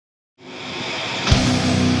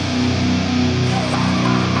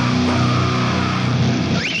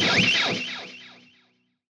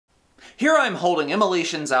Here I'm holding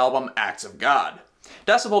Immolation's album Acts of God.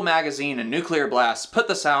 Decibel Magazine and Nuclear Blast put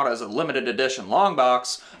this out as a limited edition long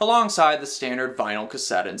box alongside the standard vinyl,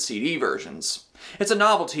 cassette, and CD versions. It's a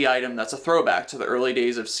novelty item that's a throwback to the early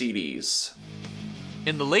days of CDs.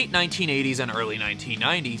 In the late 1980s and early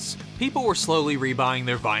 1990s, people were slowly rebuying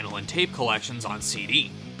their vinyl and tape collections on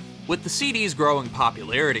CD. With the CD's growing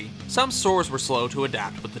popularity, some stores were slow to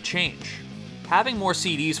adapt with the change. Having more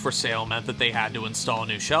CDs for sale meant that they had to install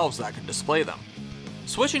new shelves that could display them.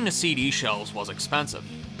 Switching to CD shelves was expensive.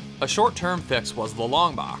 A short-term fix was the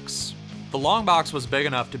long box. The long box was big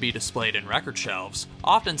enough to be displayed in record shelves,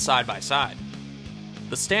 often side by side.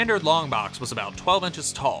 The standard long box was about 12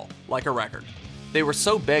 inches tall, like a record. They were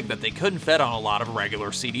so big that they couldn't fit on a lot of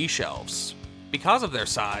regular CD shelves. Because of their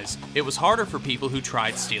size, it was harder for people who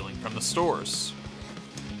tried stealing from the stores.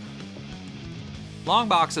 Long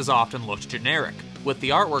boxes often looked generic, with the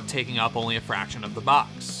artwork taking up only a fraction of the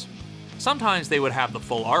box. Sometimes they would have the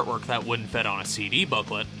full artwork that wouldn't fit on a CD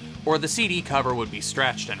booklet, or the CD cover would be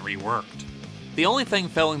stretched and reworked. The only thing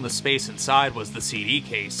filling the space inside was the CD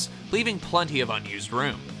case, leaving plenty of unused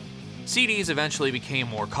room. CDs eventually became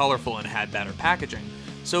more colorful and had better packaging,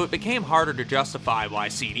 so it became harder to justify why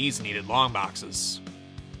CDs needed long boxes.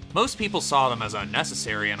 Most people saw them as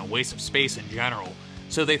unnecessary and a waste of space in general,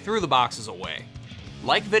 so they threw the boxes away.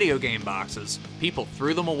 Like video game boxes, people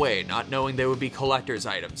threw them away not knowing they would be collector's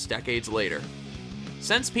items decades later.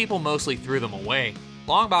 Since people mostly threw them away,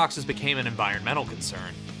 long boxes became an environmental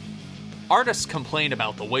concern. Artists complained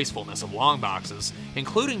about the wastefulness of long boxes,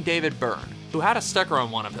 including David Byrne, who had a sticker on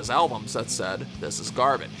one of his albums that said, "This is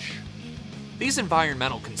garbage." These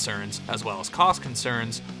environmental concerns, as well as cost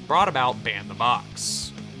concerns, brought about Ban the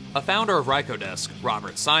Box. A founder of Rykodisc,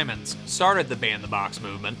 Robert Simons, started the Ban the Box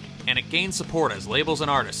movement, and it gained support as labels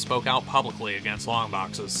and artists spoke out publicly against long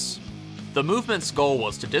boxes. The movement's goal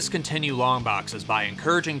was to discontinue long boxes by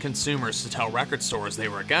encouraging consumers to tell record stores they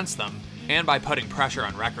were against them, and by putting pressure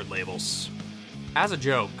on record labels. As a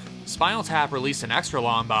joke, Spinal Tap released an extra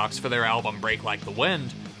long box for their album Break Like the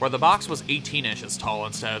Wind, where the box was 18 inches tall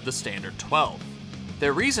instead of the standard 12.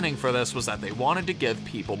 Their reasoning for this was that they wanted to give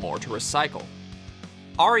people more to recycle.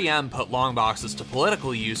 REM put long boxes to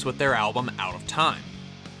political use with their album Out of Time.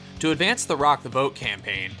 To advance the Rock the Vote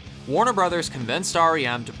campaign, Warner Brothers convinced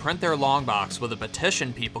REM to print their long box with a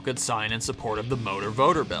petition people could sign in support of the Motor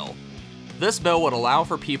Voter Bill. This bill would allow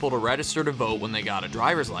for people to register to vote when they got a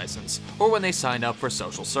driver's license, or when they signed up for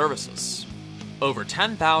social services. Over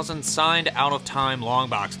 10,000 signed out-of-time long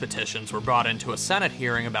box petitions were brought into a Senate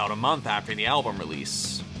hearing about a month after the album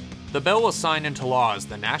release. The bill was signed into law as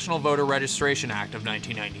the National Voter Registration Act of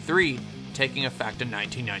 1993, taking effect in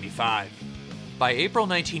 1995. By April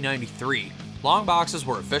 1993, long boxes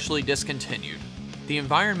were officially discontinued. The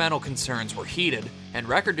environmental concerns were heated, and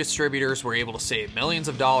record distributors were able to save millions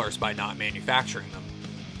of dollars by not manufacturing them.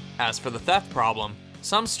 As for the theft problem,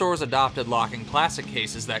 some stores adopted locking plastic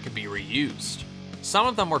cases that could be reused. Some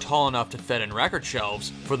of them were tall enough to fit in record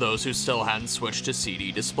shelves for those who still hadn't switched to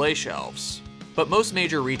CD display shelves. But most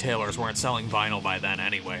major retailers weren't selling vinyl by then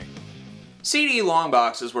anyway. CD long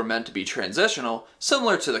boxes were meant to be transitional,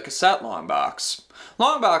 similar to the cassette long box.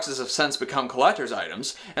 Long boxes have since become collector's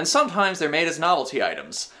items, and sometimes they're made as novelty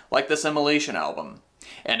items, like this Immolation album.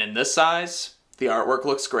 And in this size, the artwork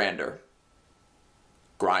looks grander.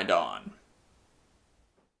 Grind on.